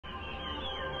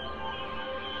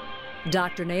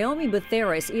Dr. Naomi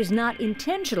Butheris is not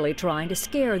intentionally trying to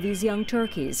scare these young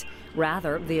turkeys.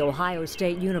 Rather, the Ohio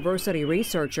State University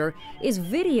researcher is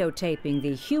videotaping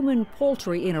the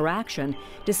human-poultry interaction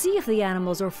to see if the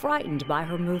animals are frightened by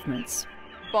her movements.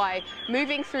 By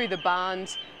moving through the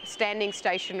barns, standing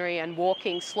stationary and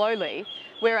walking slowly,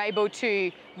 we're able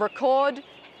to record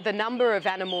the number of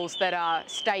animals that are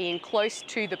staying close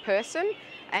to the person,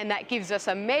 and that gives us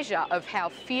a measure of how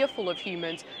fearful of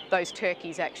humans those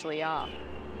turkeys actually are.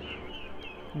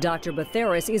 Dr.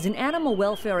 Butheris is an animal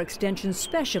welfare extension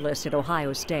specialist at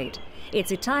Ohio State.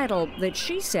 It's a title that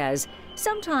she says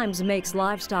sometimes makes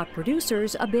livestock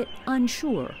producers a bit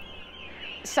unsure.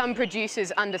 Some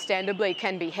producers understandably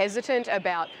can be hesitant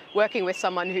about working with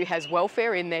someone who has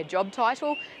welfare in their job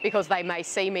title because they may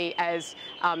see me as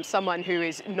someone who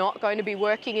is not going to be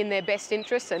working in their best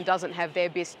interests and doesn't have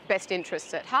their best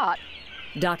interests at heart.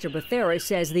 Dr. Butheris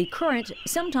says the current,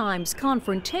 sometimes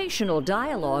confrontational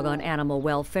dialogue on animal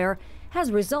welfare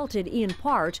has resulted in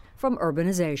part from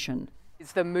urbanization.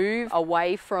 It's the move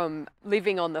away from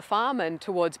living on the farm and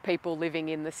towards people living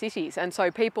in the cities. And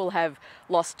so people have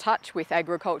lost touch with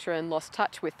agriculture and lost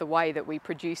touch with the way that we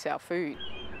produce our food.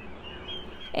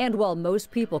 And while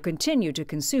most people continue to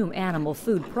consume animal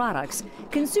food products,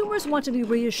 consumers want to be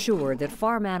reassured that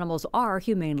farm animals are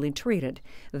humanely treated.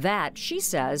 That, she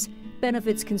says,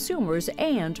 benefits consumers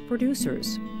and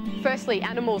producers. Firstly,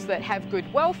 animals that have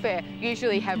good welfare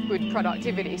usually have good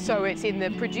productivity, so it's in the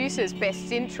producer's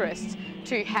best interests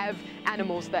to have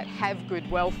animals that have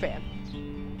good welfare.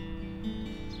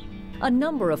 A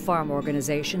number of farm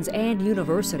organizations and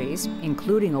universities,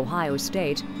 including Ohio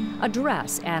State,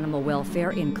 address animal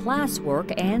welfare in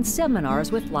classwork and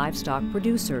seminars with livestock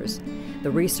producers.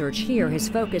 The research here has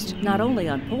focused not only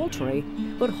on poultry,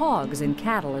 but hogs and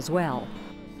cattle as well.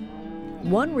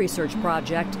 One research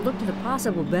project looked at the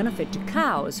possible benefit to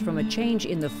cows from a change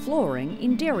in the flooring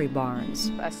in dairy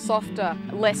barns. A softer,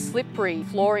 less slippery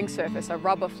flooring surface, a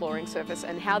rubber flooring surface,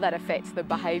 and how that affects the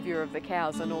behaviour of the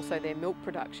cows and also their milk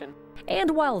production. And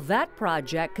while that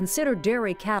project considered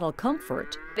dairy cattle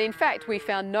comfort, in fact, we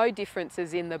found no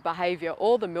differences in the behaviour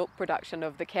or the milk production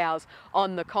of the cows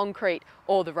on the concrete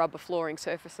or the rubber flooring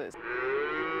surfaces.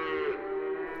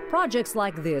 Projects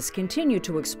like this continue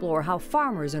to explore how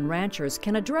farmers and ranchers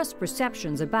can address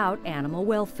perceptions about animal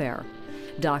welfare.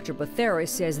 Dr. Butheris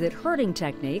says that herding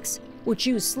techniques, which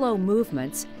use slow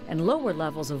movements and lower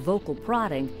levels of vocal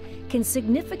prodding, can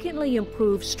significantly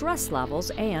improve stress levels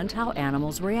and how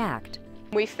animals react.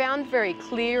 We found very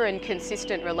clear and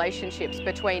consistent relationships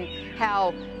between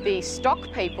how the stock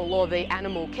people or the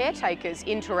animal caretakers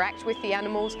interact with the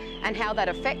animals and how that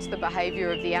affects the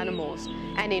behaviour of the animals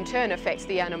and in turn affects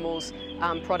the animals'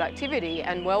 productivity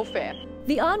and welfare.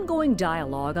 The ongoing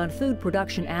dialogue on food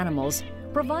production animals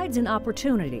provides an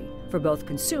opportunity for both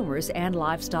consumers and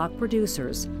livestock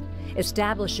producers,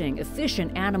 establishing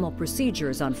efficient animal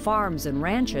procedures on farms and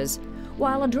ranches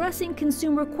while addressing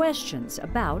consumer questions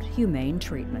about humane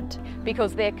treatment.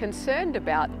 Because they're concerned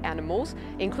about animals,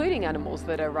 including animals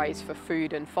that are raised for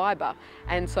food and fibre,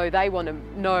 and so they want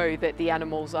to know that the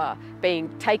animals are being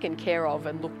taken care of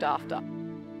and looked after.